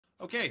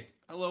Okay,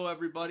 hello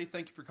everybody.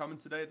 Thank you for coming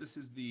today. This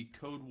is the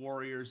Code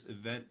Warriors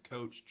Event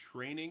Coach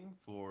Training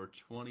for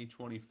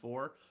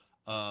 2024.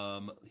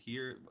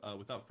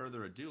 Without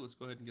further ado, let's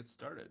go ahead and get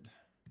started.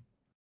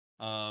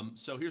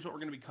 So here's what we're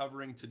going to be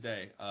covering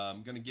today.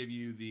 I'm going to give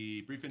you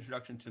the brief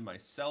introduction to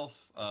myself,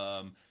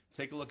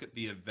 take a look at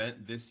the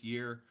event this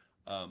year,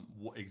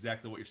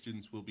 exactly what your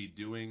students will be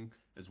doing,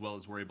 as well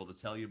as we're able to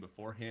tell you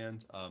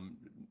beforehand.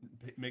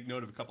 Make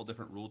note of a couple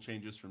different rule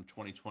changes from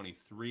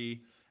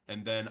 2023.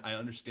 And then I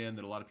understand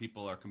that a lot of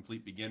people are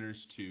complete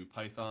beginners to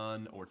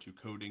Python or to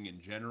coding in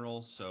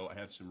general. So I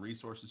have some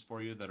resources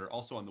for you that are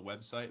also on the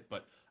website,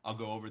 but I'll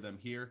go over them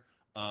here.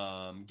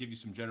 Give you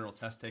some general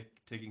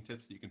taking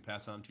tips that you can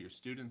pass on to your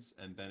students.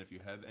 And then if you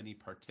have any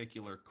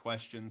particular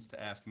questions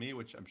to ask me,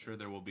 which I'm sure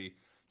there will be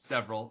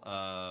several,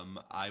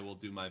 I will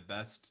do my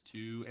best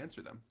to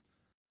answer them.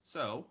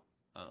 So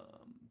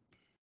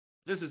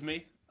this is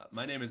me.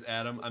 My name is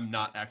Adam. I'm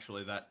not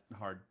actually that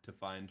hard to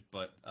find,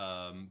 but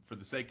for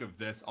the sake of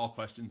this, all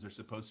questions are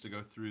supposed to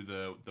go through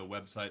the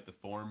website, the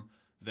form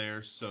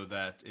there, so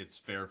that it's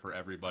fair for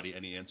everybody.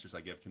 Any answers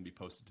I give can be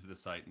posted to the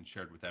site and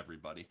shared with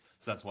everybody.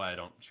 So that's why I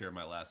don't share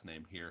my last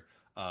name here.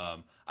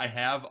 I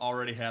have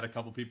already had a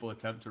couple people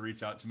attempt to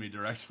reach out to me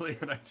directly,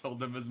 and I told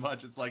them as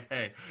much. It's like,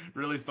 hey,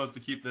 really supposed to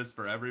keep this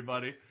for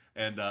everybody,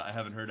 and I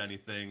haven't heard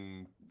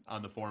anything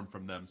on the forum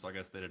from them, so I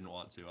guess they didn't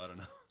want to. I don't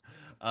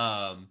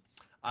know.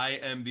 I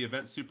am the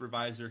event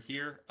supervisor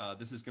here.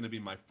 This is going to be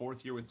my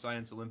fourth year with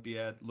Science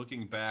Olympiad.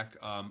 Looking back,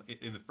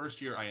 in the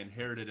first year, I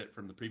inherited it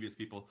from the previous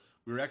people.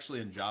 We were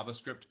actually in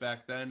JavaScript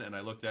back then, and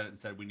I looked at it and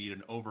said we need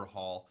an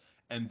overhaul.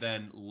 And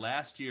then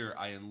last year,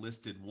 I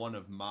enlisted one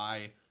of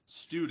my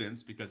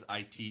students, because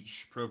I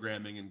teach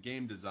programming and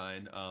game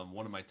design.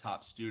 One of my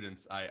top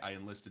students, I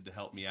enlisted to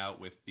help me out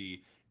with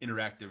the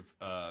interactive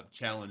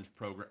challenge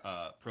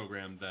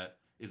program that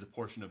is a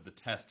portion of the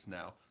test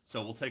now.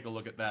 So we'll take a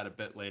look at that a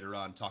bit later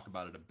on, talk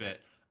about it a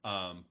bit.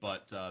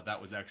 But that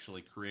was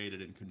actually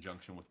created in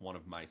conjunction with one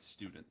of my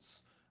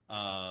students.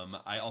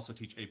 I also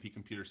teach AP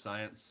Computer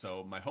Science,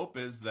 so my hope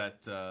is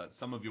that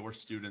some of your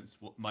students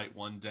might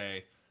one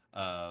day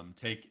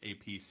take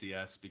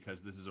APCS,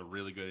 because this is a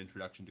really good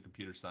introduction to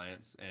computer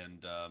science.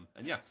 And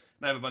yeah,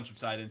 and I have a bunch of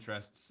side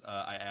interests.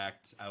 I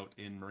act out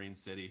in Marine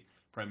City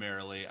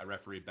primarily. I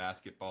referee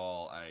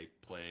basketball. I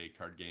play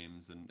card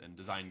games and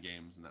design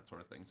games and that sort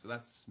of thing. So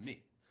that's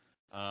me.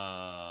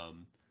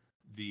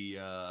 The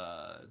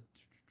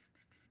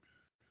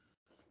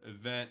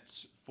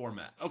event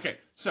format. Okay,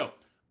 so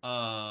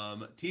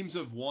teams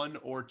of 1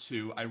 or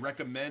 2. I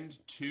recommend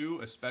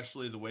 2,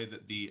 especially the way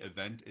that the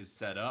event is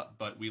set up,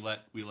 but we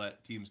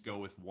let teams go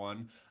with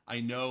 1. I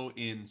know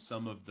in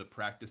some of the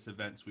practice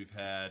events we've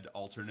had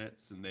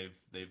alternates, and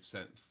they've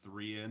sent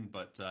 3 in,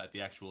 but at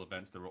the actual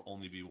events there will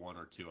only be 1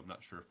 or 2. I'm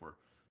not sure if we're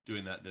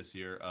doing that this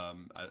year.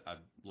 I've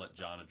let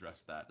John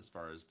address that as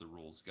far as the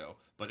rules go,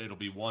 but it'll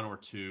be 1 or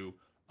 2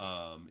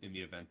 in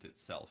the event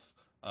itself.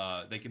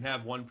 They can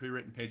have one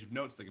pre-written page of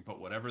notes. They can put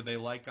whatever they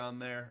like on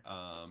there.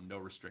 No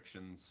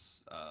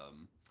restrictions.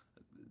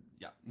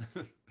 Yeah.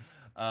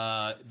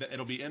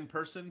 It'll be in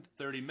person,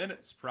 30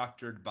 minutes,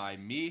 proctored by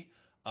me.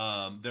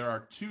 There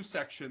are 2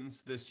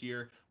 sections this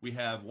year. We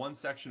have one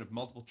section of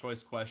multiple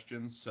choice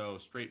questions, so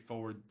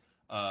straightforward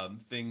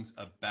things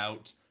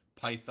about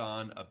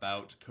Python,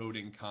 about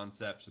coding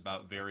concepts,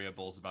 about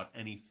variables, about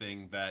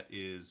anything that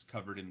is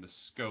covered in the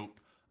scope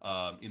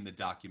in the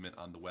document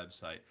on the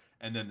website.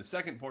 And then the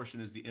second portion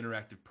is the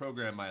interactive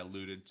program I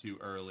alluded to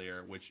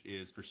earlier, which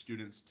is for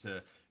students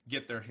to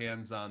get their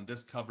hands on.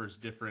 This covers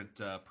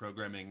different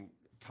programming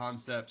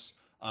concepts.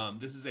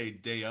 This is a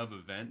day of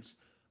event.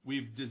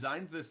 We've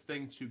designed this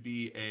thing to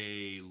be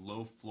a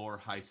low floor,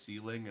 high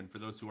ceiling. And for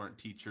those who aren't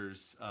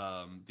teachers,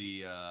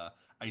 the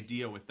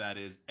idea with that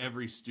is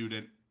every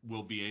student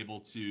will be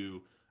able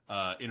to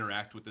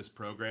interact with this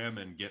program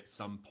and get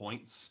some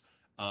points.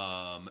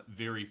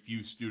 Very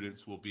few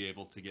students will be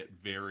able to get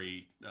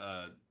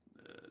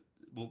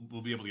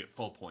we'll be able to get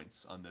full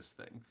points on this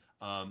thing.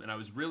 And I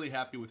was really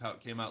happy with how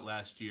it came out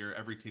last year.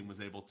 Every team was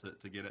able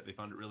to get it. They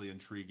found it really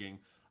intriguing.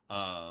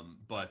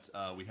 But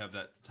we have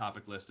that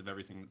topic list of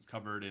everything that's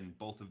covered in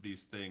both of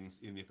these things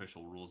in the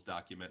official rules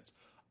document.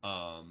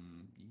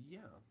 Yeah,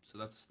 so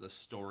that's the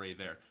story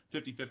there.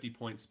 50-50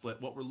 point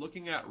split. What we're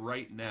looking at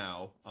right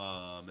now,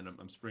 and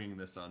I'm springing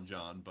this on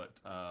John, but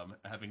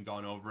having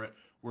gone over it,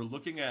 we're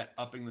looking at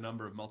upping the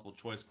number of multiple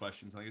choice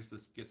questions. I guess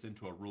this gets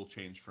into a rule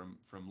change from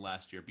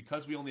last year.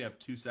 Because we only have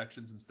 2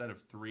 sections instead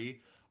of 3,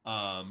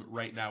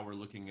 right now we're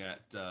looking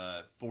at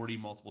 40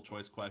 multiple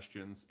choice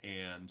questions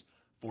and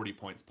 40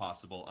 points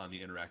possible on the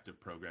interactive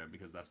program,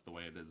 because that's the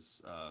way it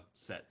is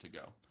set to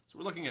go. So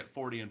we're looking at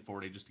 40 and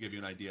 40, just to give you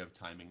an idea of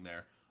timing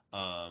there,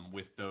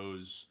 with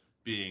those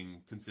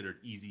being considered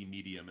easy,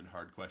 medium, and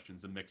hard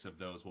questions. A mix of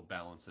those will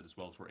balance it as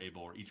well as we're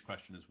able, or each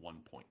question is 1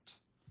 point.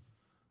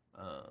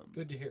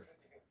 Good to hear.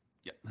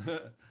 Yeah.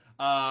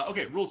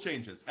 Okay, rule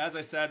changes. As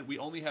I said, we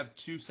only have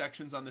 2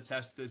 sections on the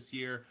test this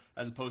year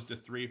as opposed to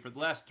 3. For the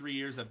last 3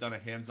 years, I've done a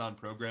hands-on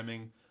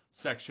programming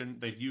section,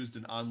 they've used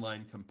an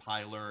online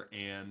compiler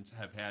and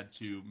have had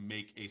to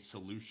make a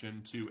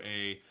solution to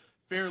a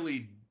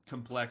fairly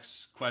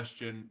complex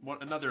question,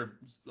 another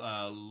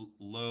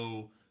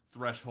low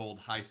threshold,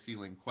 high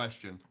ceiling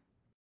question.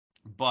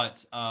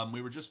 But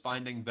we were just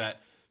finding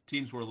that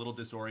teams were a little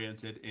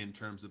disoriented in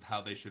terms of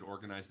how they should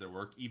organize their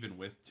work, even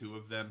with two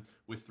of them.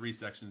 With three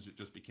sections, it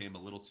just became a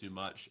little too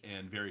much,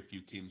 and very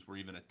few teams were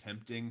even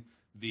attempting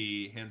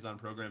the hands-on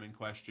programming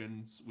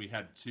questions. We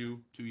had 2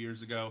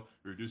 years ago.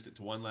 We reduced it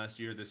to one last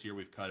year. This year,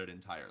 we've cut it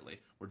entirely.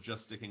 We're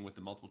just sticking with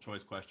the multiple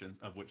choice questions,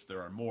 of which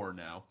there are more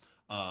now,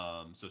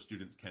 so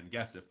students can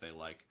guess if they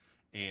like,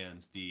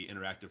 and the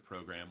interactive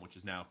program, which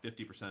is now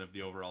 50% of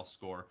the overall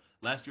score.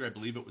 Last year, I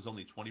believe it was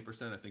only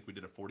 20%. I think we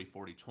did a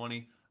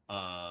 40-40-20.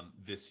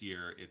 This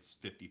year, it's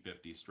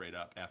 50-50 straight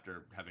up.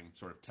 After having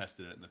sort of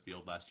tested it in the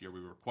field last year,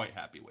 we were quite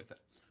happy with it.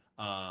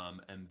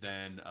 And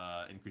then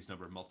increased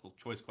number of multiple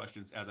choice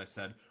questions. As I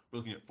said, we're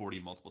looking at 40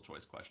 multiple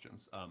choice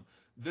questions.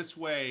 This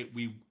way,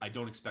 I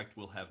don't expect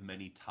we'll have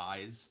many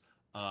ties,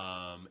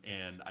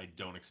 and I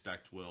don't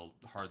expect we'll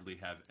hardly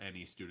have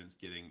any students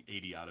getting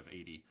 80 out of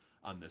 80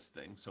 on this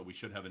thing. So we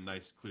should have a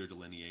nice, clear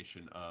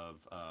delineation of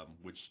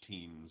which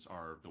teams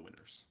are the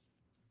winners.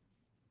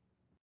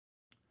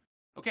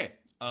 Okay,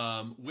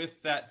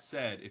 with that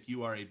said, if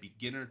you are a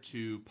beginner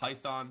to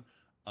Python,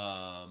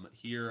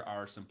 here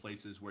are some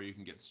places where you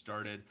can get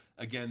started.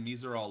 Again,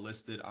 these are all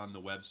listed on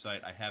the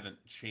website. I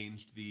haven't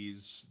changed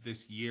these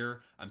this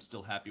year. I'm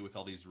still happy with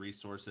all these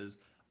resources.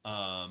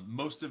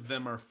 Most of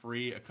them are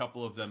free. A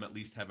couple of them at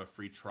least have a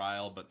free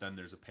trial, but then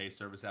there's a pay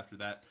service after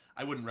that.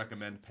 I wouldn't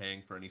recommend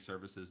paying for any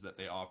services that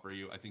they offer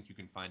you. I think you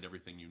can find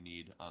everything you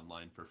need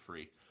online for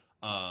free.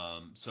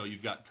 So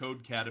you've got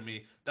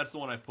Codecademy. That's the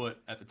one I put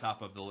at the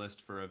top of the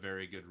list for a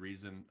very good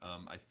reason.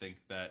 I think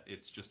that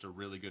it's just a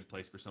really good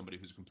place for somebody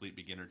who's a complete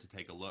beginner to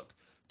take a look.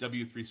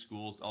 W3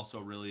 Schools, also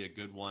really a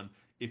good one.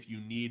 If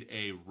you need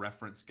a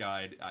reference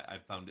guide,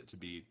 I've found it to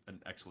be an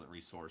excellent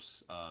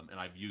resource, and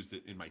I've used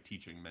it in my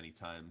teaching many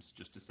times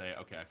just to say,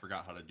 okay, I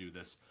forgot how to do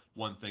this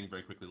one thing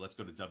very quickly. Let's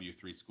go to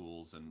W3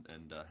 Schools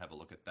and have a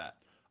look at that.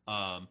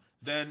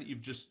 Then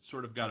you've just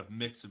sort of got a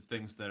mix of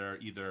things that are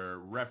either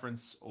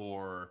reference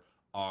or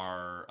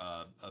are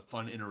a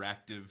fun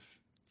interactive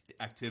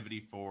activity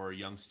for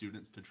young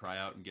students to try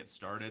out and get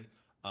started.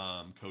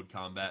 Code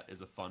Combat is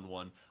a fun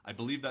one. I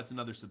believe that's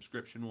another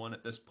subscription one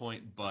at this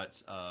point,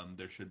 but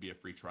there should be a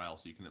free trial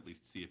so you can at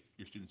least see if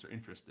your students are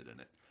interested in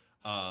it.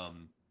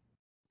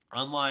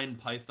 Online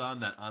Python,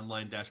 that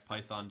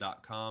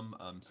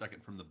online-python.com,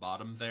 second from the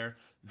bottom there,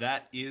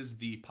 that is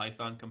the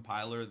Python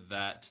compiler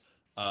that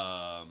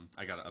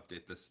I got to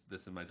update this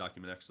in my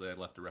document. Actually, I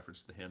left a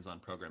reference to the hands-on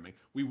programming.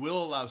 We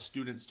will allow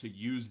students to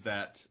use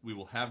that. We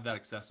will have that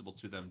accessible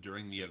to them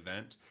during the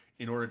event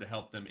in order to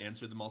help them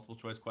answer the multiple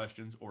choice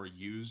questions or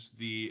use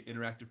the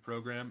interactive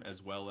program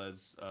as well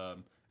as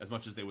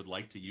much as they would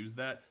like to use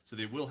that. So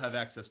they will have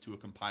access to a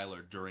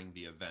compiler during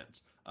the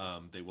event.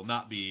 They will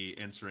not be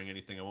answering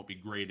anything. I won't be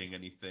grading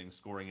anything,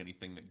 scoring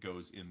anything that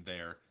goes in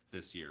there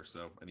this year.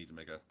 So I need to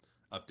make a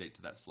update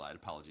to that slide.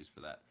 Apologies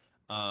for that.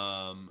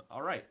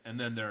 All right, and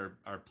then there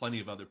are plenty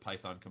of other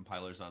Python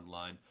compilers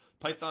online.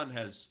 Python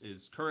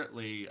is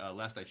currently,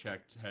 last I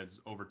checked, has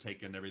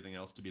overtaken everything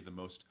else to be the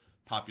most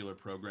popular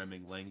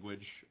programming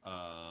language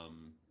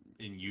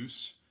in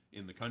use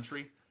in the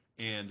country.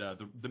 And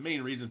the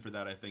main reason for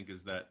that, I think,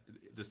 is that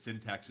the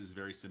syntax is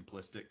very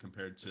simplistic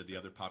compared to the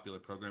other popular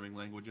programming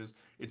languages.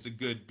 It's a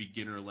good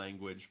beginner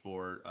language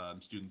for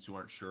students who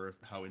aren't sure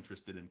how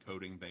interested in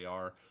coding they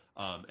are,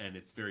 and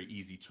it's very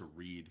easy to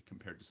read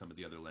compared to some of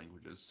the other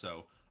languages.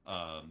 So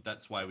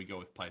that's why we go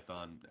with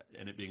Python,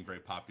 and it being very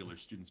popular,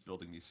 students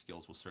building these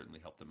skills will certainly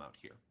help them out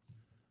here.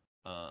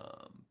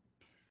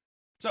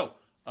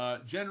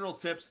 General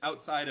tips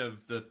outside of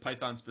the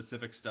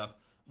Python-specific stuff.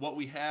 What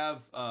we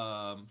have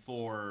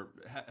for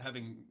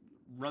having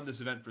run this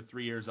event for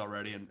 3 years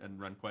already and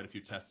run quite a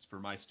few tests for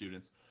my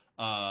students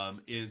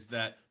is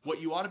that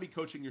what you ought to be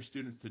coaching your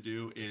students to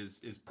do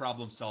is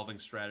problem-solving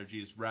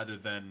strategies rather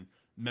than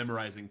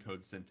memorizing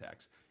code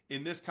syntax.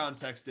 In this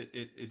context,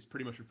 it's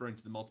pretty much referring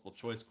to the multiple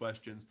choice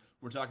questions.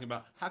 We're talking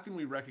about how can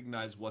we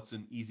recognize what's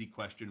an easy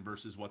question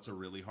versus what's a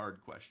really hard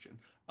question.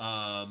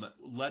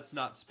 Let's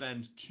not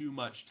spend too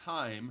much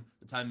time,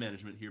 the time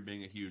management here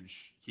being a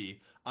huge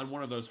key, on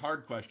one of those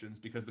hard questions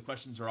because the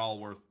questions are all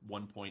worth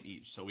 1 point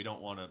each. So we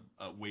don't want to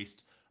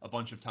waste a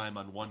bunch of time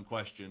on one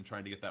question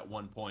trying to get that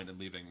 1 point and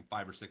leaving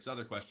 5 or 6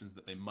 other questions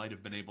that they might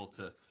have been able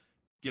to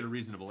get a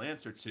reasonable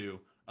answer to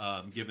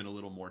given a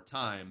little more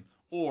time,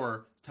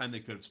 or time they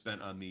could have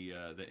spent on the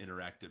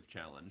interactive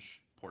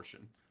challenge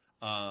portion.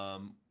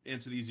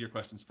 Answer the easier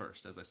questions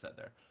first, as I said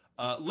there.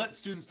 Let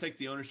students take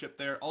the ownership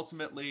there.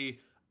 Ultimately,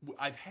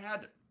 I've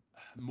had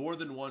more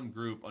than one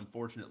group,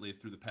 unfortunately,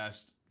 through the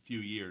past few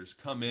years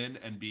come in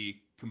and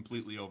be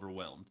completely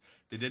overwhelmed.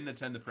 They didn't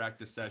attend the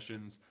practice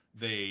sessions.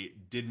 They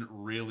didn't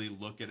really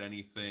look at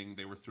anything.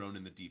 They were thrown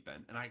in the deep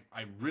end. And I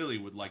really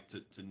would like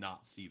to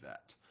not see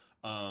that.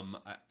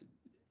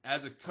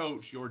 as a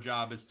coach, your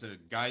job is to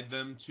guide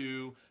them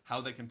to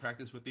how they can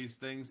practice with these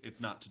things.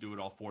 It's not to do it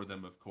all for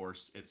them, of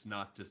course. It's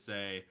not to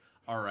say,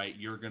 all right,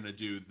 you're going to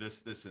do this,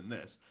 this, and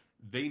this.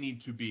 They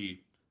need to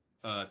be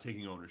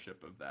taking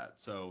ownership of that.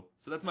 So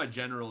that's my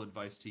general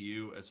advice to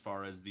you as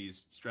far as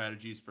these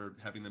strategies for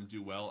having them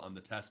do well on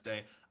the test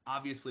day.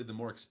 Obviously, the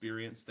more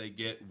experience they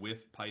get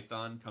with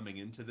Python coming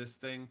into this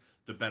thing,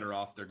 the better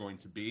off they're going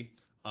to be.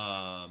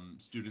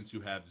 Students who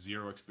have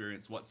zero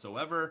experience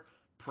whatsoever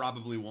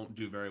probably won't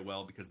do very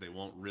well because they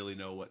won't really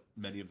know what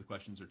many of the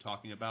questions are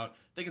talking about.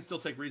 They can still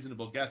take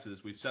reasonable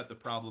guesses. We've set the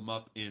problem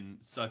up in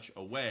such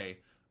a way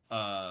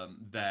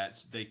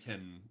that they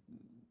can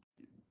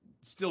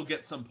still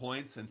get some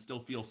points and still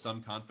feel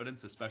some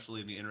confidence,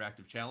 especially in the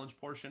interactive challenge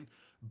portion.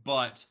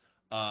 But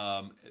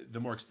the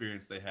more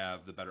experience they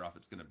have, the better off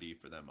it's going to be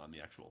for them on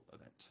the actual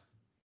event.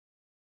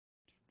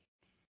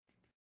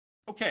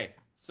 Okay,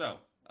 so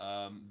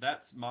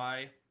that's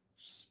my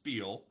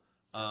spiel.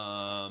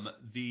 I'll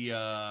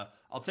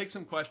take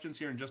some questions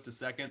here in just a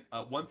second.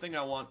 One thing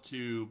I want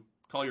to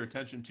call your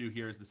attention to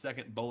here is the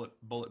second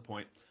bullet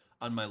point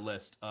on my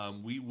list.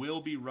 We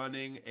will be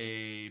running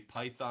a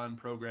Python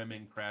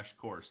programming crash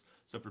course.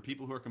 So for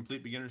people who are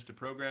complete beginners to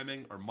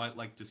programming or might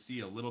like to see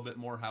a little bit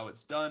more how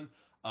it's done,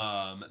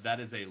 that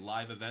is a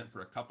live event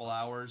for a couple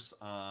hours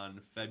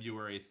on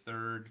February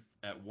 3rd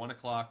at 1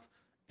 o'clock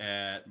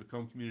at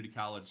Macomb Community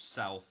College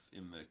South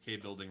in the K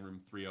Building,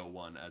 room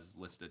 301, as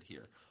listed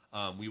here.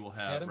 We will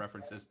have Adam?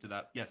 references to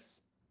that. Yes.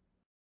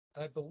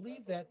 I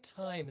believe that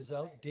time is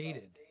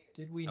outdated.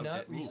 Did we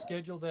not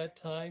reschedule that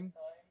time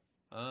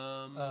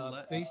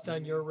based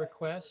on your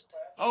request?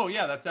 Oh,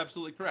 yeah, that's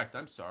absolutely correct.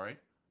 I'm sorry.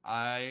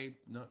 I'm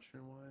not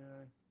sure why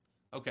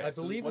I... Okay. I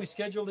believe we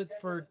scheduled it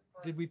for,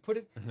 did we put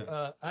it,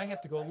 I have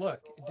to go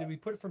look. Did we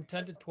put it from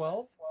 10 to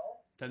 12?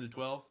 10 to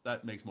 12?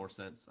 That makes more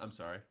sense. I'm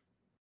sorry.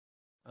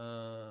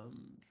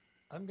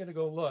 I'm going to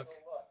go look.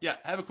 Yeah,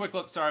 have a quick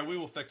look. Sorry, we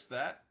will fix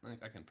that.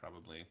 I can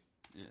probably,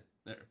 yeah,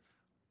 there.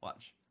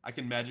 Watch. I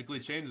can magically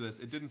change this.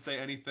 It didn't say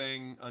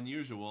anything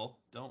unusual.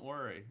 Don't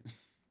worry.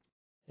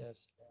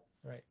 Yes,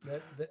 right.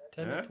 That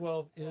 10 to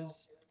 12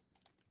 is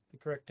the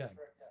correct time.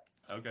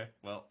 Okay,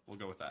 well, we'll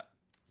go with that.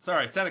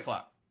 Sorry, 10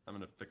 o'clock. I'm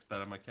going to fix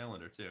that on my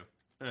calendar, too.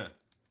 Yeah.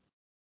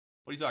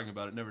 What are you talking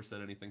about? It never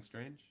said anything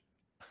strange.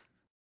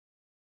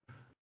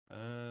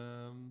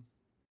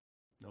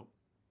 Nope.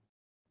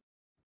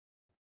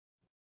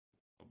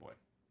 Oh, boy.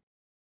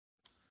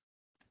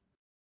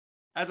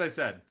 As I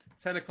said,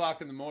 10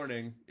 o'clock in the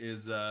morning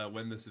is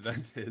when this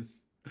event is.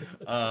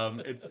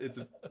 It's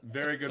a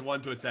very good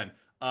one to attend.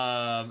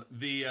 Yeah,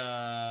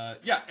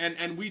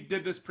 and we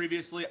did this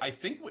previously. I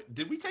think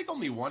did we take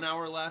only 1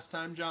 hour last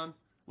time, John,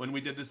 when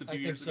we did this a few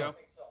years ago?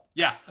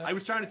 Yeah, I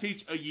was trying to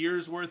teach a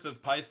year's worth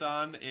of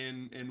Python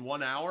in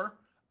 1 hour.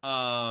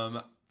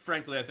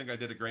 Frankly, I think I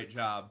did a great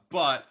job,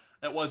 but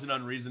that was an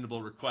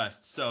unreasonable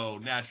request. So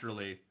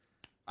naturally,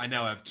 I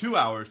now have 2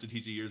 hours to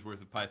teach a year's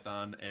worth of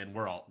Python, and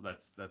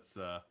that's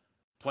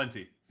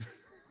plenty.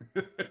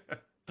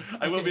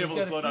 I will be able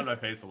to slow down my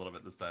pace a little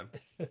bit this time.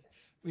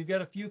 We've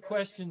got a few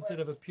questions that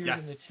have appeared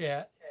in the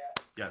chat.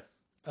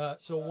 Yes.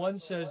 So one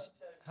says,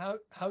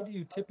 how do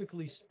you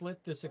typically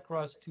split this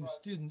across two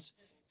students?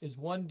 Is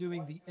one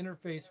doing the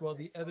interface while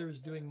the other is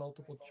doing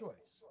multiple choice?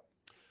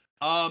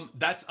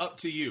 That's up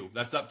to you.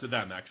 That's up to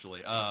them,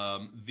 actually.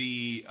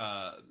 The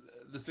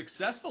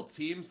successful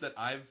teams that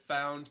I've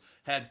found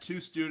had two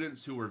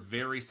students who were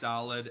very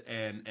solid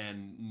and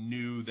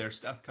knew their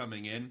stuff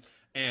coming in,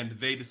 and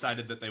they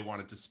decided that they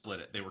wanted to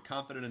split it. They were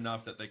confident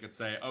enough that they could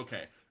say,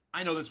 okay,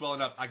 I know this well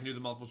enough, I can do the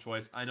multiple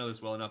choice. I know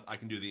this well enough, I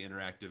can do the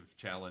interactive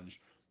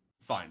challenge.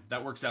 Fine,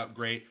 that works out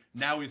great.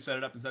 Now we've set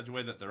it up in such a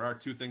way that there are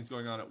two things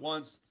going on at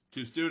once,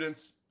 two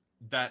students.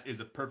 That is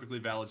a perfectly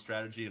valid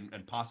strategy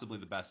and possibly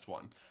the best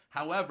one.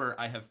 However,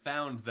 I have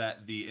found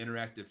that the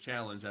interactive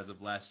challenge as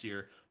of last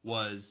year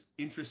was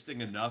interesting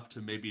enough to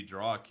maybe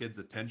draw a kid's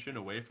attention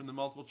away from the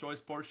multiple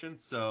choice portion.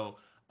 So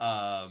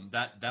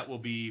that will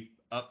be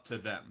up to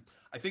them.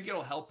 I think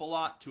it'll help a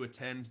lot to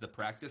attend the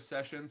practice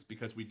sessions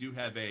because we do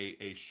have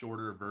a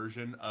shorter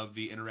version of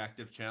the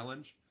interactive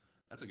challenge.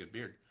 That's a good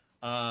beard.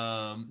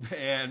 Then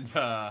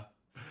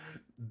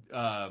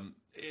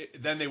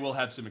they will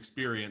have some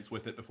experience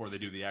with it before they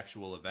do the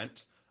actual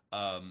event.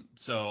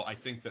 So I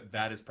think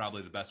that is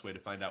probably the best way to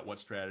find out what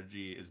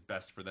strategy is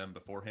best for them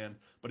beforehand.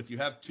 But if you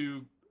have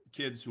two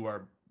kids who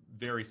are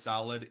very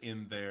solid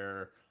in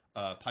their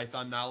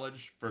Python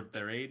knowledge for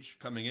their age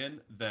coming in,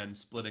 then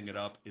splitting it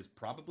up is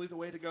probably the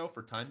way to go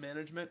for time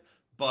management.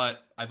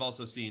 But I've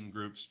also seen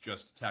groups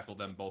just tackle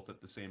them both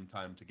at the same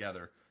time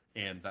together,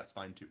 and that's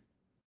fine too.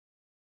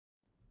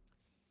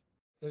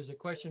 There's a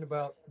question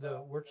about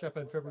the workshop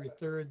on February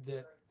 3rd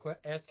that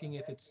asking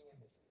if it's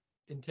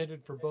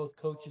intended for both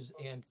coaches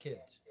and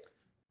kids.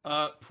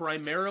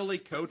 Primarily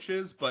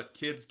coaches, but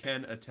kids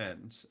can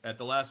attend. At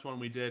the last one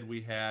we did,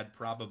 we had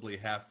probably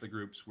half the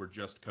groups were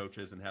just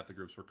coaches and half the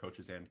groups were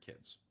coaches and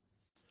kids.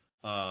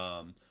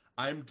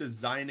 I'm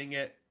designing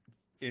it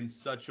in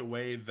such a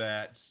way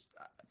that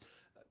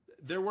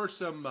There were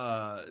some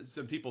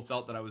people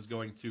felt that I was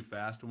going too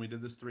fast when we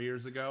did this 3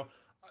 years ago.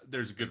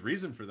 There's a good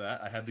reason for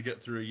that. I had to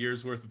get through a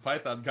year's worth of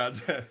Python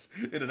content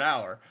in an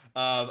hour.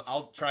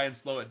 I'll try and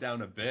slow it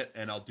down a bit,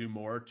 and I'll do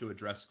more to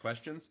address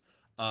questions.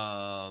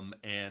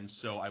 And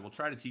so I will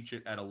try to teach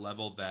it at a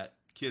level that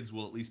kids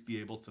will at least be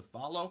able to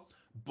follow.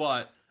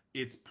 But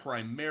it's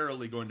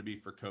primarily going to be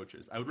for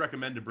coaches. I would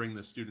recommend to bring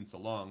the students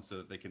along so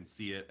that they can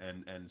see it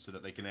and so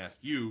that they can ask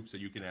you, so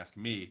you can ask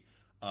me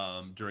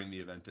during the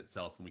event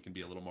itself, and we can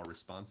be a little more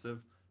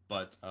responsive.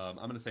 But I'm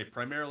going to say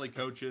primarily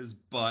coaches,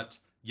 but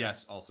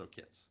yes, also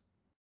kids.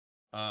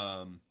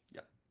 Yeah,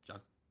 John.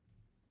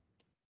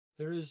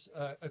 There is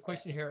a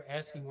question here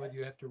asking whether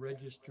you have to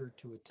register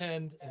to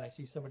attend, and I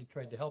see somebody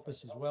tried to help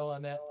us as well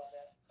on that.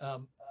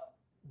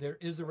 There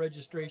is a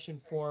registration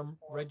form.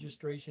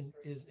 Registration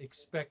is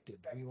expected.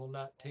 We will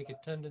not take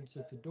attendance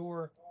at the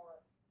door,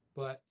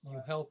 but you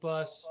help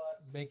us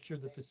make sure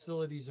the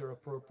facilities are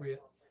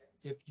appropriate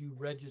if you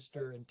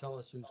register and tell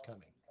us who's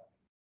coming.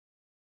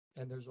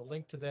 And there's a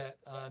link to that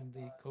on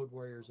the Code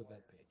Warriors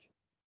event page.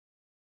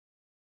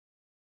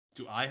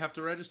 Do I have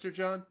to register,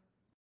 John?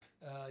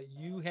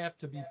 You have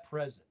to be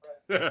present.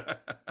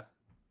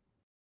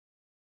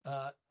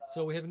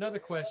 So we have another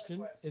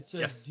question. It says,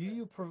 yes. Do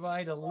you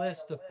provide a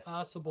list of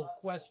possible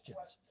questions,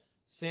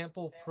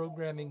 sample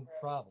programming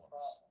problems?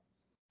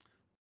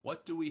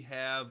 What do we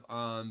have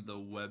on the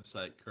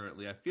website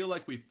currently? I feel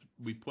like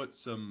we put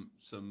some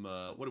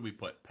what do we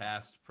put?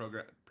 Past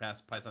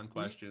Python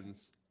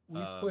questions.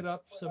 We put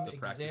up some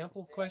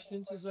example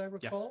questions, as I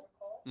recall.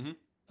 Yes.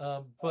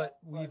 Mm-hmm. But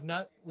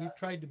we've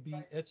tried to be,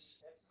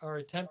 our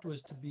attempt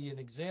was to be an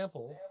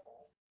example,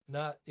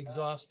 not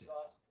exhaustive.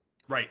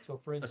 Right. So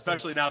for instance,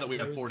 especially now that we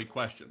have 40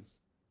 questions.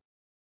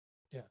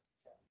 Yeah.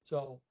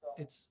 So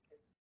it's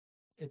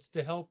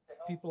to help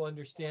people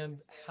understand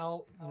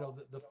how,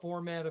 the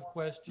format of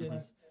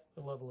questions,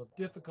 the level of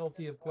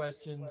difficulty of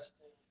questions.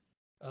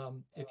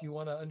 If you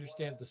want to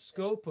understand the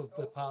scope of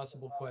the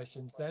possible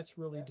questions, that's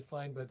really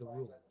defined by the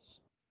rules.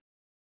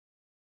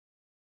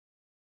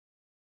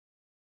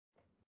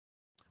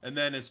 And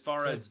then as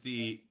far as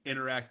the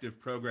interactive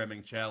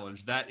programming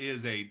challenge, that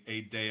is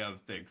a day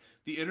of thing.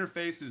 The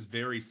interface is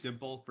very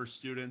simple for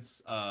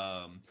students.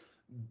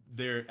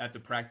 They're at the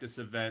practice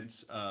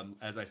event.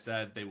 As I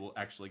said, they will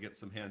actually get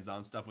some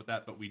hands-on stuff with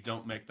that, but we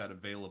don't make that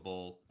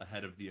available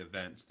ahead of the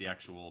event, the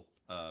actual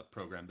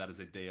program. That is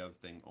a day of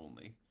thing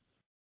only.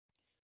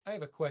 I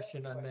have a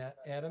question on that,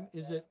 Adam.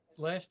 Is it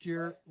last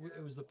year,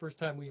 it was the first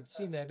time we had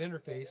seen that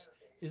interface.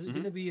 Is it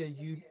going to be a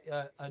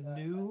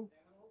new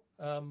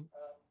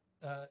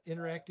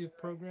interactive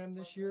program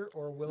this year,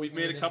 or will we've it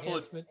made be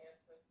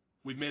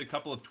a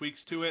couple of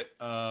tweaks to it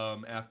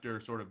after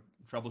sort of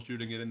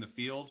troubleshooting it in the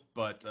field,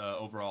 but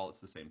overall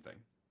it's the same thing.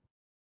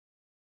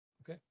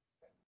 Okay.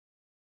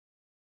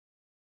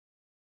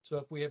 So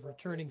if we have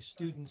returning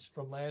students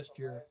from last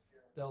year,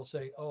 they'll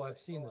say, "Oh, I've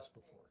seen this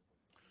before."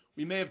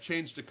 We may have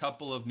changed a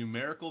couple of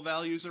numerical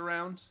values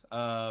around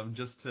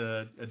just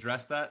to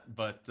address that,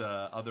 but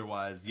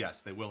otherwise,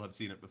 yes, they will have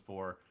seen it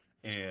before,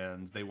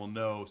 and they will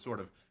know sort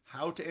of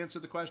how to answer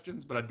the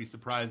questions, but I'd be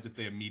surprised if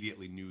they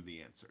immediately knew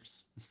the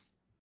answers.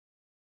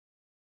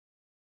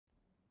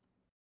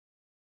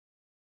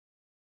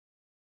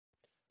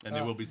 And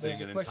they will be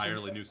seeing an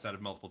entirely new set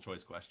of multiple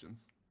choice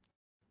questions.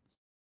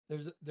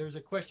 There's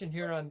a question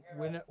here on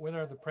when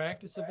are the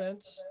practice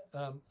events.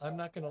 I'm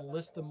not going to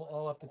list them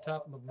all off the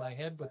top of my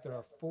head, but there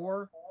are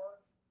 4,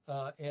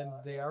 and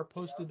they are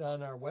posted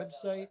on our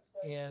website.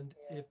 And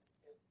if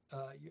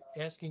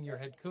asking your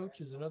head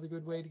coach is another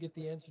good way to get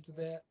the answer to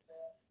that,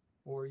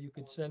 or you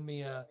could send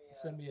me an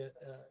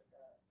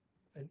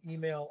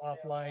email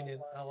offline,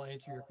 and I'll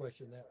answer your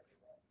question that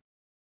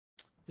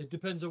way. It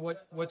depends on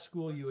what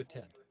school you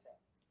attend.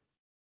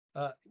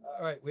 All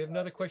right, we have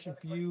another question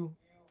for you,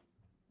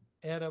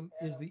 Adam.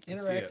 Is the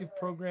interactive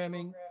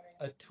programming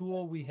a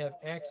tool we have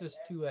access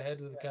to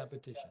ahead of the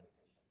competition?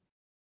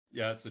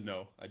 Yeah, that's a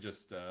no. I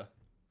just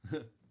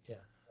yeah.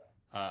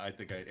 I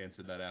think I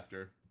answered that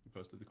after you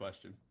posted the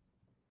question.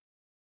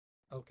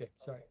 Okay,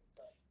 sorry.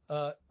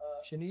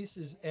 Shanice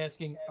is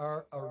asking,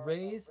 are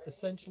arrays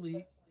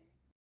essentially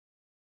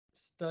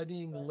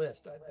studying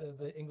list?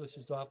 The English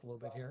is off a little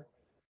bit here.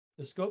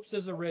 The scope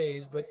says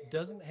arrays, but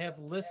doesn't have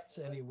lists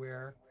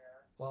anywhere,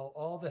 while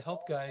all the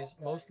help guys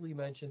mostly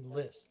mention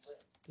lists.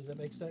 Does that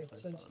make sense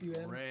to you,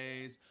 Adam?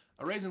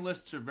 Arrays and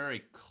lists are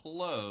very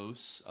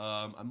close.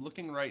 I'm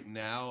looking right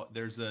now.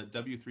 There's a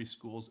W3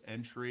 Schools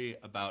entry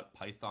about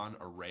Python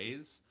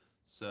arrays.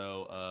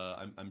 So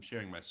I'm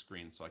sharing my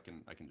screen so I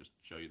can just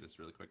show you this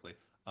really quickly.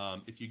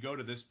 If you go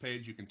to this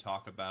page, you can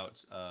talk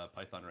about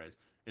Python arrays.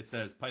 It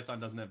says Python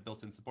doesn't have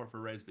built-in support for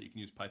arrays, but you can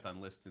use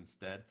Python lists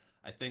instead.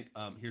 I think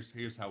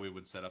here's how we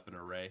would set up an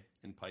array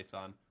in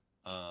Python.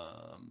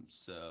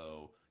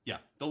 So yeah,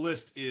 the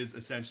list is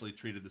essentially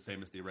treated the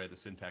same as the array. The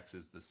syntax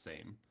is the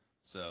same.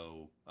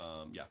 So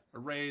yeah,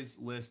 arrays,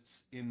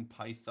 lists in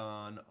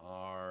Python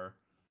are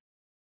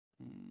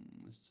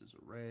lists as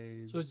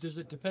arrays. So does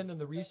it depend on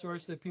the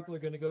resource that people are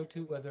going to go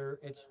to, whether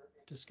it's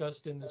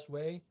discussed in this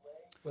way?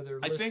 whether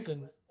I lists think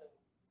and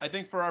I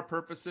think for our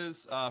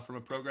purposes, from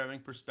a programming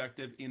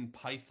perspective, in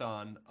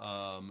Python,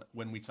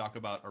 when we talk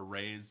about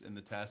arrays in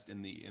the test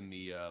in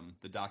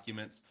the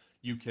documents,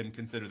 you can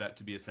consider that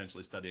to be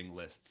essentially studying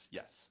lists.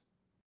 Yes,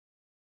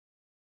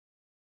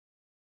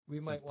 we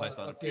since might want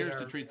Python to update appears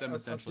to treat them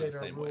essentially the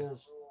our same way.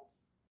 rules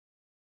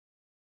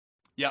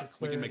Yeah, for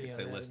we can make clarity it on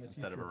say that in list the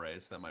instead of future.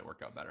 arrays. That might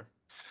work out better.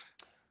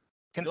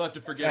 Can, You'll have to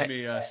can forgive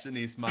me,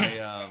 Shanice.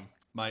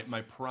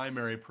 My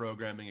primary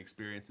programming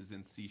experience is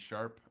in C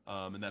Sharp,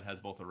 and that has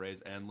both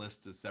arrays and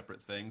lists as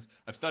separate things.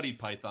 I've studied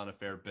Python a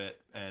fair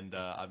bit, and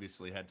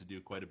obviously had to do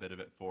quite a bit of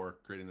it for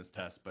creating this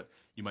test. But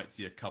you might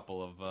see a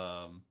couple of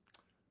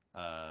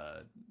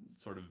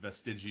sort of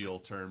vestigial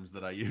terms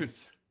that I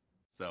use.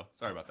 So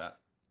sorry about that.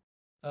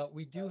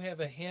 We do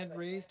have a hand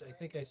raised. I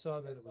think I saw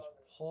that it was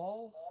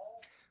Paul.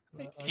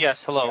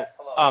 yes, hello.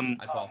 Hi,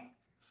 Paul.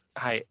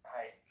 Hi.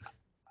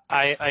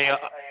 I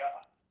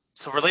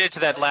so related to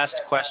that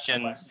last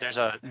question, there's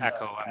a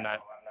echo. I'm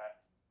not.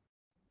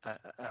 I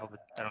hope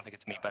I don't think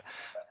it's me, but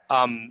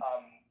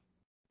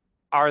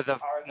are the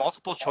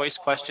multiple choice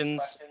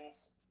questions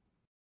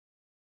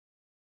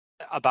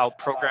about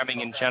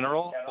programming in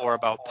general or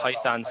about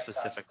Python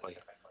specifically?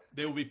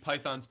 They will be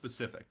Python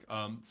specific.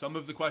 Some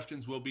of the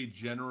questions will be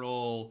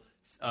general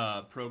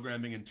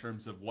programming in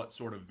terms of what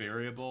sort of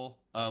variable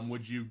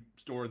would you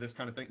store this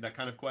kind of thing, that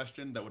kind of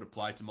question that would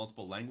apply to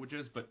multiple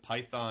languages. But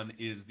Python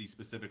is the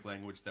specific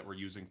language that we're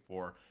using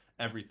for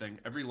everything.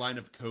 Every line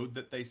of code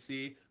that they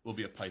see will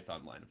be a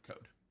Python line of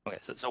code. Okay,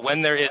 so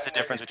when there is a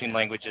difference between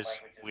languages,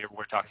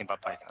 we're talking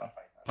about Python.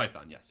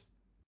 Python, yes.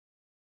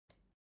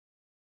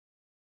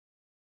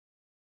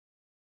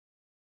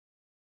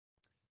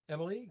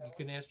 Emily, you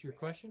can ask your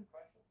question.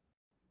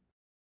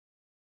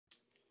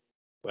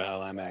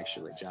 Well, I'm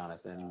actually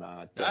Jonathan,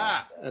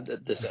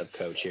 the sub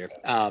coach here.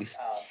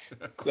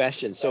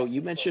 Question. So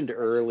you mentioned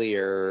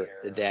earlier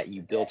that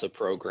you built a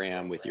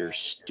program with your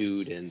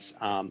students.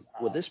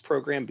 Will this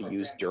program be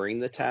used during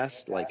the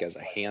test, like as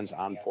a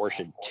hands-on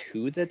portion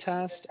to the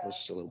test? I was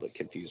just a little bit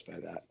confused by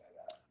that.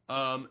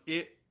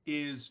 It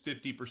is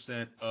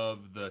 50%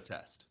 of the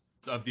test,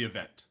 of the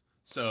event.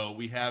 So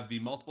we have the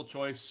multiple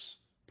choice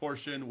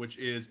portion, which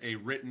is a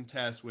written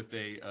test with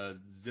a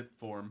zip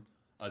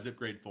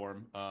grade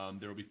form.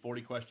 There will be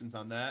 40 questions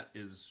on that,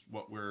 is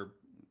what we're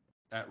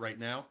at right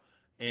now.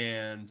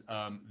 And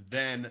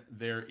then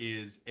there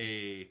is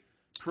a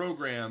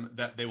program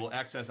that they will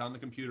access on the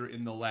computer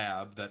in the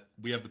lab that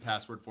we have the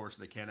password for,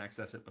 so they can't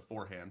access it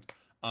beforehand.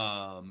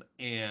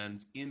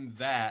 And in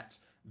that,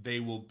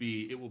 it will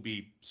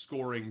be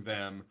scoring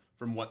them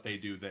from what they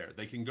do there.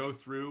 They can go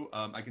through.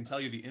 I can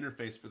tell you the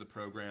interface for the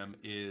program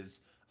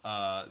is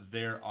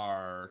there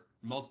are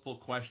multiple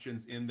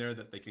questions in there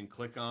that they can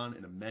click on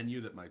in a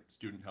menu that my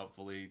student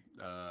helpfully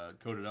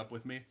coded up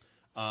with me.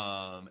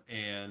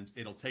 And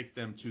it'll take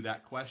them to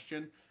that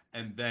question,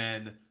 and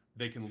then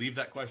they can leave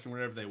that question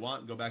wherever they want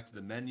and go back to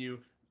the menu.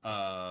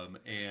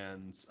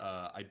 And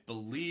I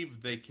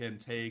believe they can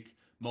take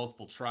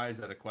multiple tries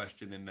at a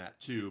question in that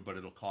too, but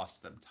it'll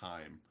cost them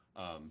time.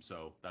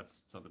 So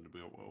that's something to be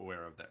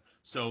aware of there.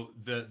 So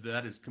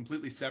that is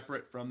completely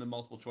separate from the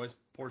multiple choice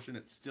portion.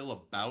 It's still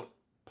about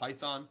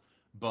Python,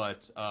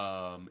 but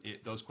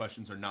those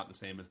questions are not the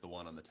same as the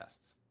one on the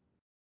tests.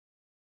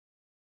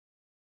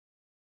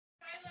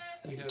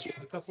 We have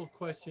a couple of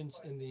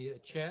questions in the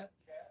chat.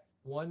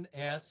 One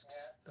asks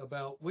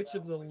about which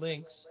of the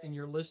links in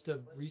your list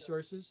of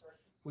resources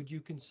would you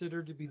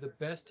consider to be the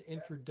best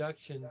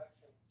introduction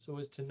so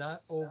as to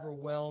not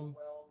overwhelm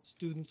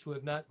students who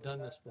have not done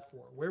this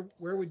before?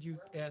 Where would you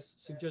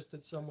suggest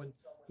that someone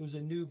who's a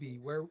newbie,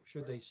 where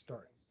should they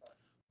start?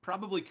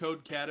 Probably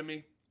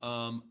Codecademy.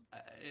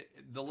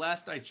 The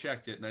last I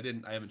checked it,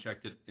 and I haven't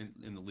checked it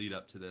in the lead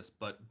up to this,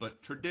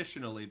 but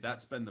traditionally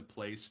that's been the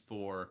place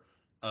for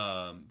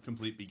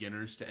complete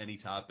beginners to any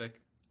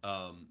topic.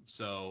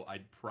 So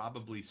I'd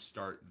probably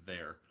start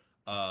there.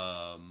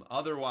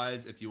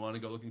 Otherwise, if you want to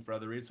go looking for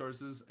other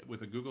resources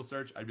with a Google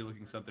search, I'd be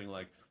looking something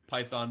like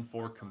Python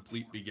for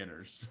complete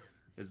beginners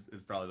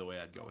is probably the way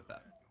I'd go with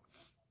that.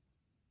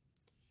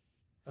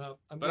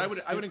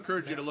 But I would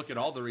encourage you to look at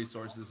all the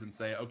resources and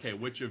say, okay,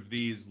 which of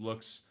these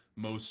looks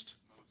most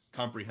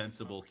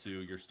comprehensible to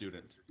your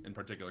student in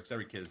particular, because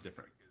every kid is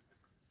different.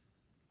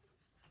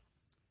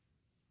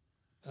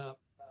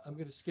 I'm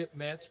going to skip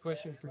Matt's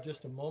question for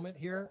just a moment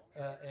here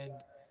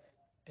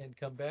and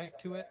come back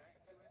to it.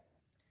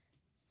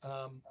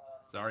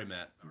 Sorry,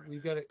 Matt.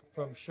 We've got it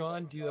from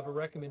Sean. Do you have a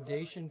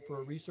recommendation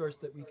for a resource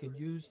that we can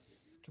use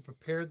to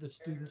prepare the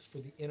students for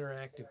the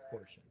interactive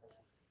portion?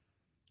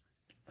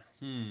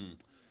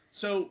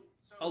 So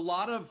a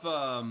lot of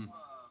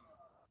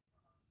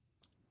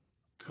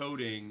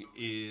coding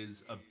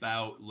is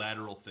about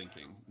lateral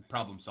thinking,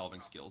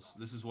 problem-solving skills.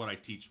 This is what I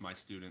teach my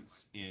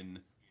students in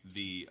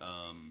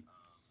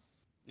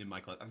my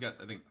class.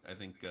 I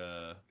think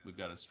we've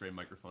got a stray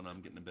microphone.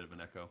 I'm getting a bit of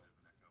an echo.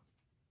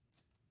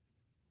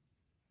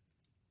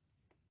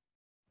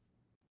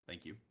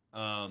 Thank you.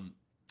 A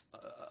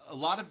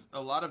lot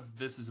of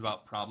this is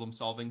about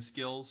problem-solving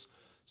skills.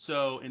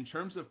 So in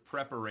terms of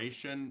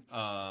preparation,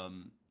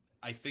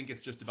 I think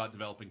it's just about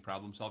developing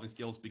problem-solving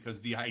skills because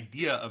the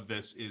idea of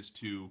this is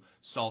to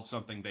solve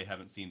something they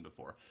haven't seen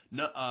before.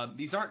 No,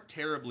 these aren't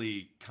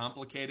terribly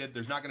complicated.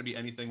 There's not going to be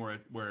anything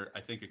where I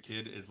think a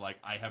kid is like,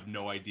 I have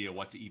no idea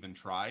what to even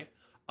try.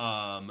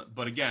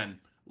 But again,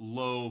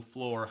 low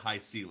floor, high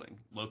ceiling,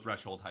 low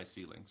threshold, high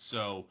ceiling.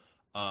 So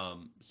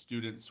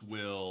students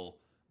will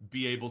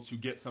be able to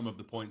get some of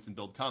the points and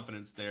build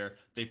confidence there.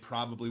 They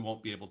probably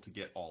won't be able to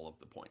get all of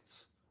the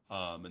points.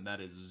 And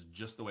that is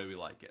just the way we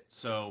like it.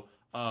 So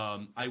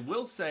I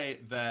will say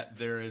that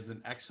there is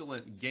an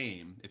excellent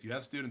game. If you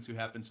have students who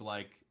happen to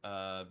like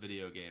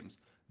video games,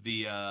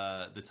 the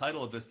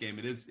title of this game,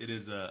 it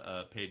is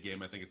a paid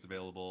game. I think it's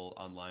available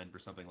online for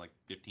something like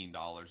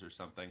 $15 or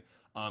something.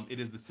 It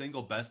is the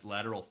single best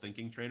lateral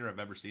thinking trainer I've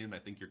ever seen, and I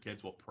think your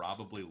kids will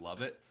probably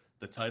love it.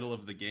 The title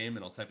of the game,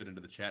 and I'll type it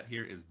into the chat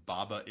here, is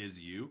Baba Is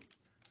You.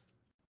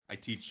 I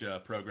teach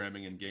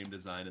programming and game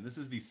design, and this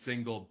is the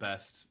single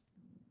best,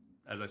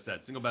 as I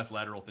said, single best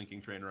lateral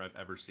thinking trainer I've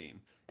ever seen.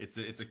 It's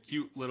a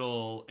cute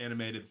little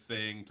animated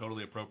thing,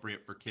 totally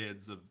appropriate for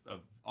kids of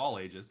all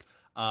ages.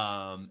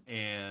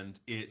 And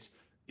it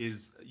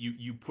is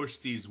you push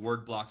these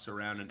word blocks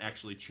around and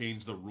actually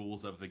change the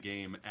rules of the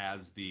game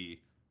as the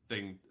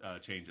thing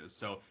changes.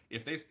 So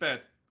if they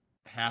spent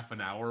half an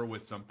hour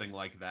with something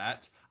like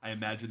that, I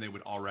imagine they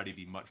would already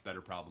be much better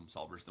problem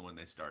solvers than when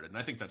they started. And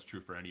I think that's true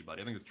for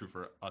anybody. I think it's true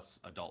for us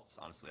adults,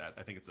 honestly.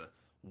 I think it's a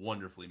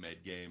wonderfully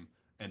made game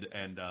and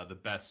the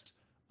best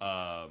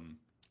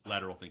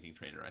lateral thinking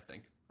trainer, I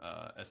think,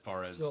 as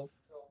far as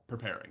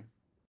preparing.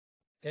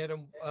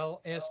 Adam,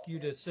 I'll ask you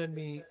to send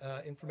me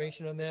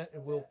information on that,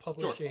 and we'll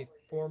publish a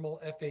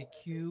formal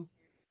FAQ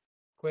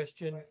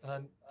question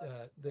on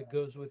that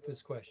goes with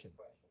this question,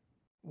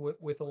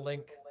 with a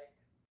link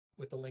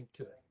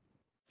to it.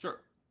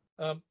 Sure.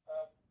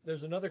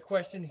 There's another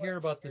question here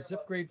about the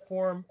zip grade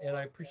form, and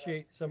I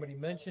appreciate somebody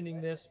mentioning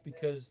this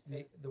because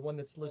the one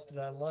that's listed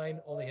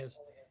online only has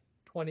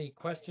 20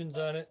 questions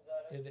on it,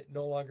 and it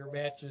no longer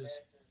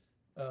matches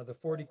the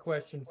 40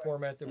 question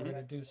format that we're going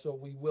to do. So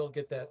we will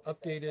get that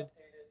updated.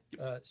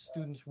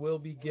 Students will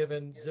be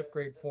given zip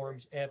grade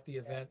forms at the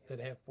event that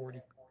have 40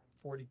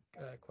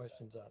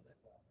 questions on them,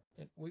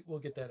 and we'll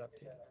get that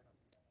updated.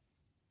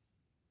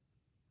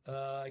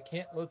 I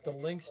can't load the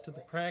links to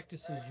the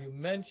practices you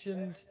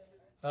mentioned.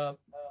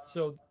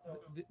 So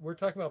we're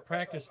talking about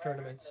practice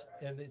tournaments,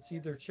 and it's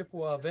either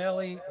Chippewa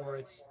Valley, or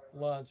it's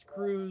L'Anse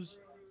Creuse,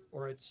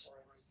 or it's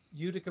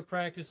Utica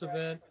practice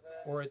event,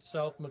 or it's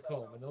South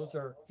Macomb, and those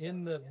are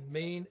in the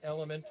main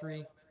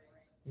elementary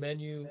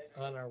menu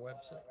on our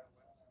website.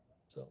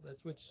 So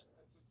that's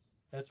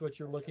what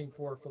you're looking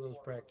for those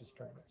practice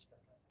tournaments.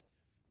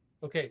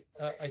 Okay,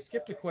 I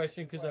skipped a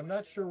question because I'm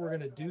not sure we're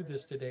going to do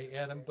this today,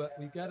 Adam, but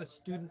we've got a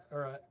student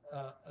or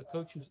a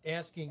coach who's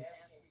asking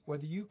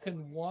whether you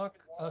can walk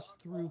us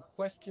through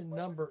question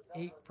number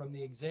 8 from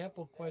the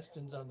example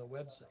questions on the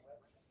website.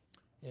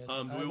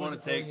 Do we want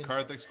to take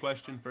Karthik's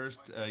question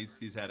first?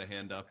 He's had a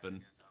hand up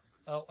and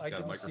I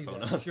got a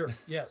microphone on. Sure,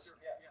 yes.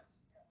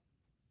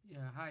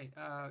 Yeah, hi.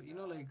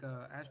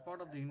 As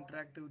part of the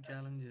interactive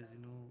challenges,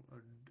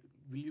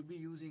 will you be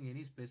using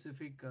any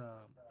specific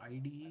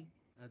IDE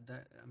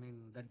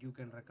that you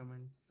can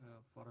recommend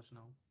for us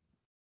now?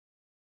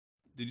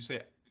 Did you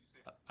say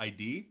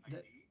ID?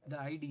 The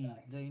IDE,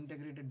 the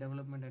Integrated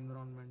Development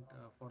Environment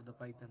for the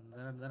Python.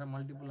 There are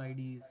multiple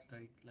IDEs,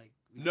 right?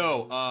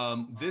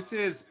 No, this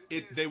is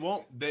it. They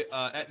won't. They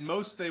at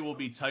most they will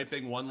be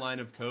typing one line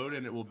of code,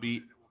 and it will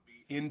be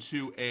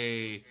into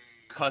a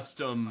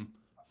custom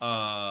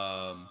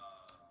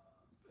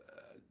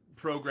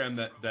program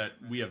that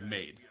we have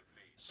made.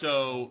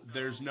 So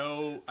there's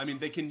no. I mean,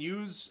 they can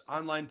use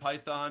online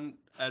Python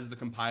as the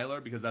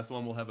compiler because that's the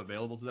one we'll have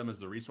available to them as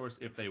the resource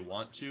if they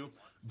want to.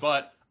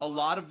 But a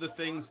lot of the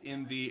things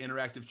in the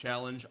interactive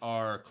challenge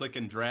are click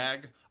and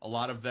drag. A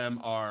lot of them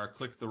are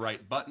click the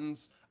right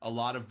buttons. A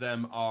lot of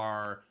them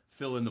are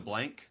fill in the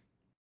blank.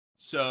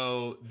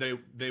 So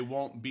they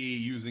won't be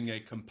using a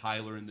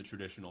compiler in the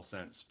traditional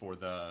sense for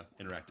the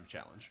interactive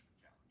challenge.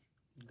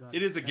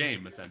 It is a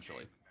game,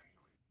 essentially.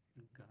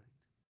 Got it.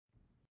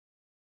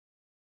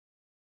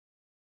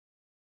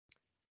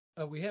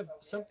 We have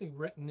something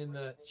written in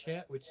the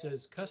chat which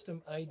says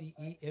custom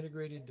IDE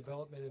integrated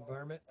development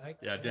environment.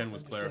 Yeah, Dan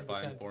was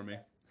clarifying for me.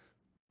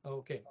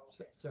 Okay,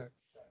 sorry.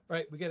 All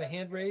right, we got a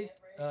hand raised.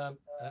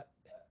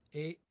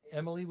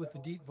 Emily with the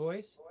deep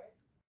voice.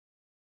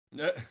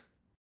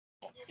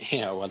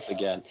 Yeah, once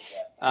again.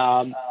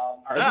 Are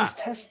these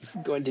tests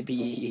going to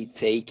be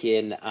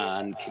taken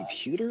on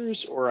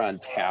computers or on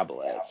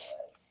tablets?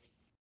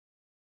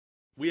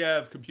 We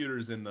have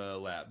computers in the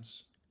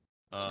labs.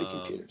 The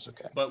computers,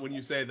 okay. But when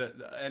you say that,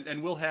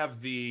 and we'll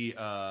have the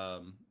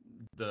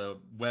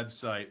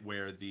website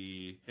where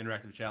the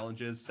interactive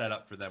challenge is set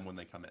up for them when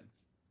they come in.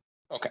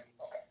 Okay.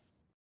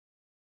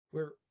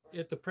 We're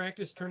at the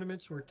practice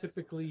tournaments. We're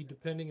typically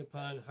depending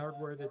upon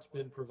hardware that's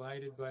been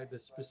provided by the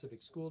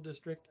specific school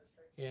district,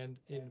 and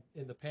in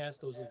the past,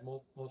 those have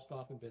most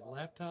often been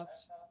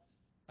laptops.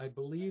 I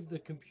believe the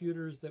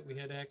computers that we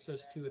had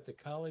access to at the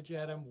college,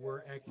 Adam,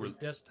 were actually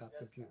desktop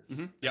computers.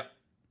 Mm-hmm. Yep.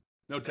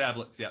 No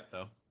tablets yet,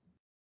 though.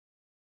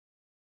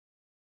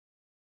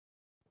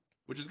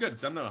 Which is good,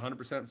 because I'm not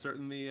 100%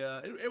 certain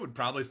it would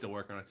probably still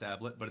work on a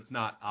tablet, but it's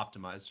not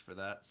optimized for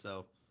that.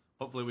 So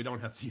hopefully we don't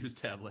have to use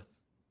tablets.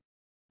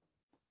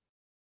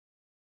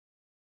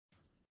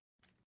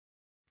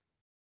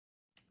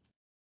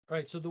 All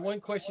right, so the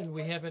one question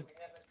we haven't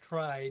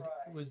tried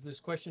was this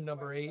question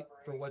number 8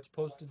 for what's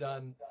posted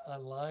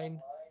online.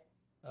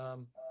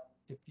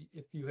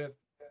 If you have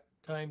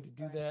time to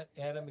do that,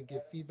 Adam, and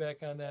give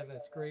feedback on that,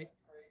 that's great.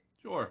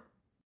 Sure.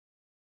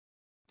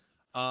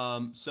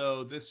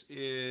 So this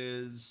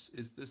is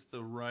this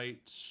the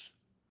right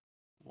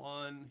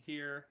one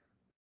here?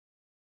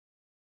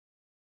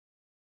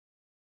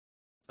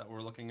 Is that what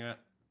we're looking at?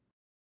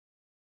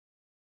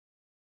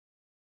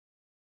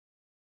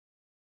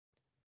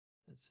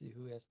 Let's see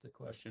who asked the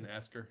question.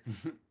 Asker.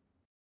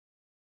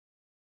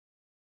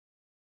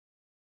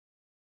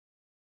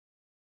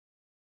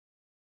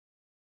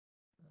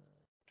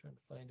 Trying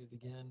to find it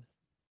again.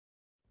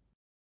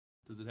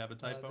 Does it have a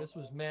typo? This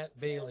was Matt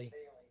Bailey.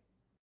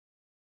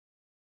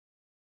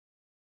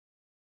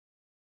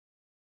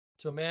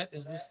 So Matt,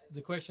 is this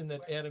the question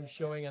that Adam's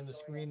showing on the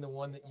screen, the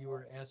one that you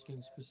were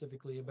asking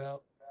specifically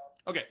about?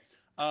 Okay.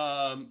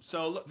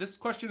 So look, this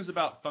question is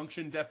about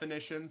function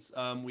definitions.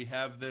 We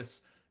have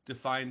this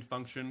defined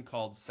function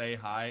called say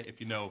hi, if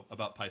you know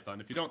about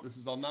Python. If you don't, this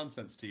is all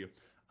nonsense to you.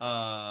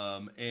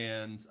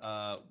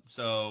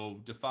 So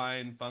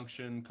define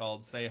function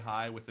called say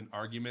hi with an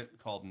argument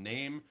called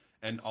name,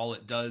 and all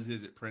it does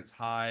is it prints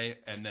hi,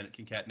 and then it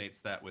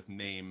concatenates that with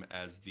name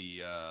as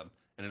the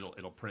and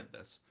it'll print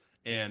this.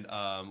 And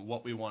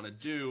what we want to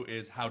do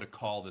is how to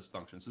call this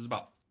function. So it's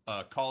about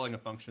calling a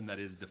function that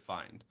is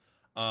defined.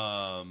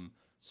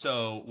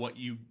 So what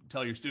you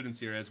tell your students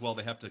here is, well,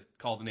 they have to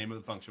call the name of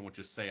the function, which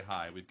is say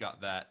hi. We've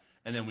got that.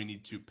 And then we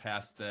need to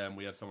pass them.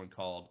 We have someone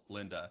called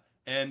Linda.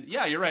 And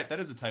yeah, you're right. That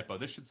is a typo.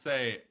 This should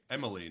say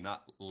Emily,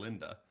 not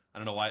Linda. I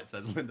don't know why it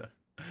says Linda.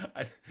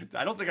 I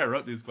don't think I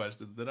wrote these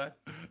questions, did I?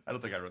 I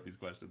don't think I wrote these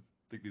questions.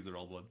 I think these are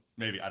old ones.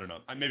 Maybe, I don't know.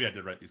 Maybe I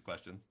did write these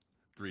questions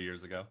 3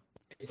 years ago.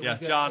 So yeah,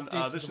 John,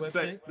 this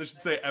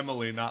should say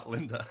Emily, not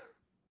Linda.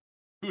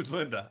 Who's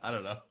Linda? I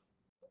don't know.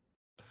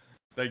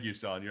 Thank you,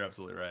 Sean. You're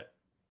absolutely right.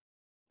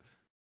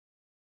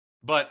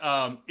 But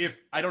if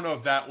I don't know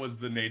if that was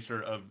the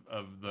nature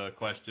of the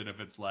question, if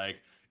it's like,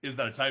 is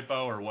that a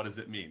typo or what does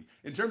it mean?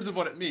 In terms of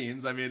what it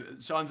means, I mean,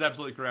 Sean's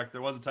absolutely correct.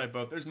 There was a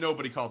typo. There's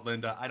nobody called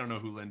Linda. I don't know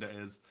who Linda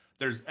is.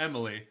 There's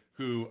Emily,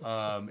 who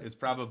is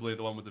probably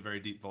the one with the very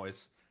deep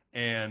voice.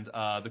 And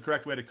the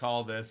correct way to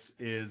call this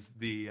is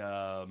the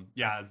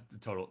it's the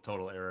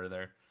total error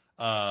there.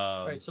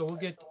 Right. So we'll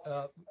get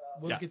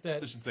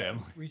that this should say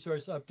Emily.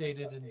 Resource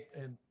updated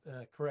and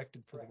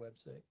corrected for the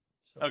website.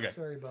 So okay.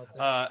 Sorry about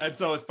that. And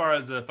so as far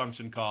as a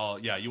function call,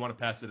 yeah, you want to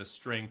pass it a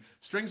string.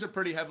 Strings are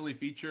pretty heavily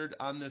featured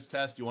on this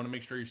test. You want to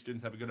make sure your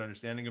students have a good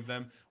understanding of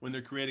them. When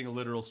they're creating a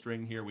literal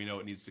string here, we know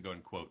it needs to go in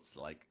quotes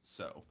like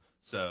so.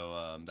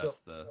 So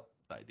that's the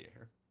idea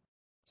here.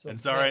 So and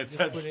sorry, it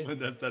said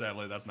Linda said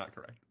Emily. That's not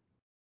correct.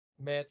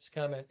 Matt's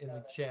comment in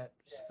the chat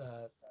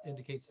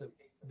indicates that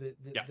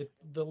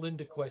the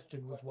Linda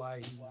question was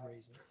why he was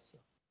raising it. So.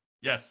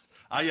 Yes.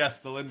 Yes,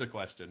 the Linda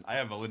question. I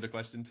have a Linda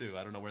question too.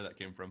 I don't know where that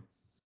came from.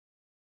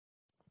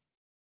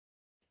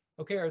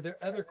 Okay, are there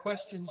other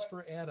questions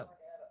for Adam?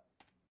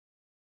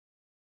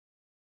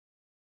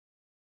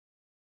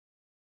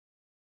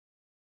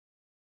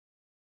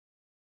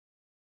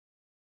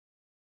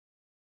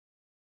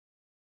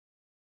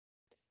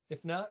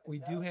 If not,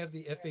 we do have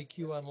the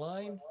FAQ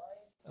online,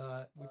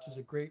 which is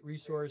a great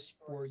resource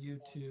for you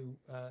to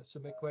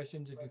submit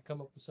questions if you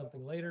come up with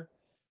something later.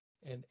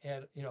 And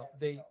add,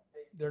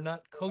 they're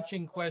not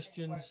coaching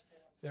questions,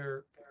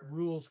 they're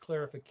rules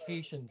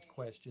clarification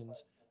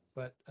questions,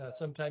 but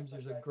sometimes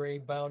there's a gray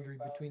boundary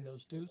between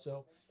those two.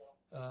 So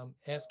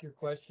ask your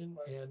question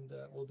and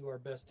we'll do our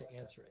best to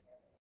answer it.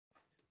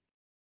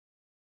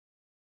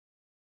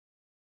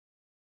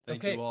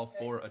 Thank you all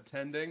for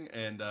attending,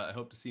 and I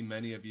hope to see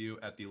many of you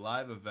at the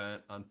live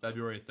event on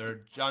February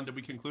 3rd. John, did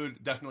we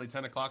conclude definitely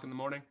 10 o'clock in the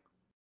morning?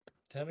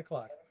 10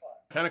 o'clock.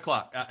 10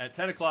 o'clock. At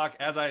 10 o'clock,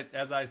 as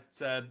I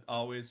said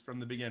always from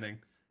the beginning,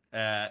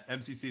 at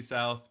MCC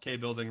South, K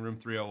Building, room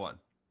 301.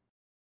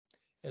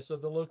 And so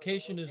the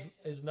location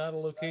is not a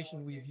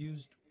location we've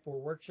used for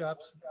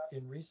workshops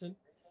in recent,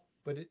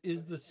 but it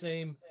is the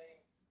same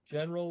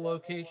general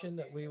location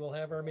that we will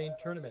have our main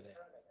tournament at.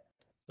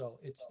 So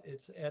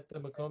it's at the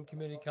Macomb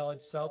Community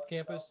College South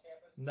Campus,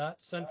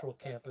 not Central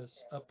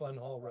Campus up on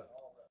Hall Road.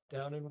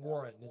 Down in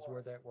Warren is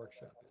where that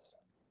workshop is.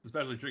 It's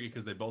especially tricky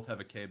because they both have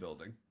a K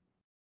building.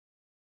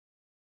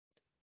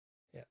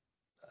 Yeah,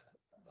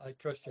 I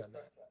trust you on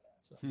that.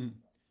 So.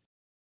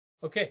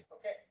 Okay.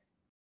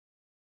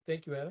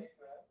 Thank you, Adam.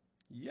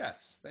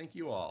 Yes, thank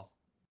you all.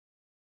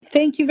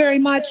 Thank you very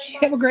much.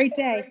 Have a great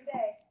day.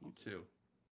 You too.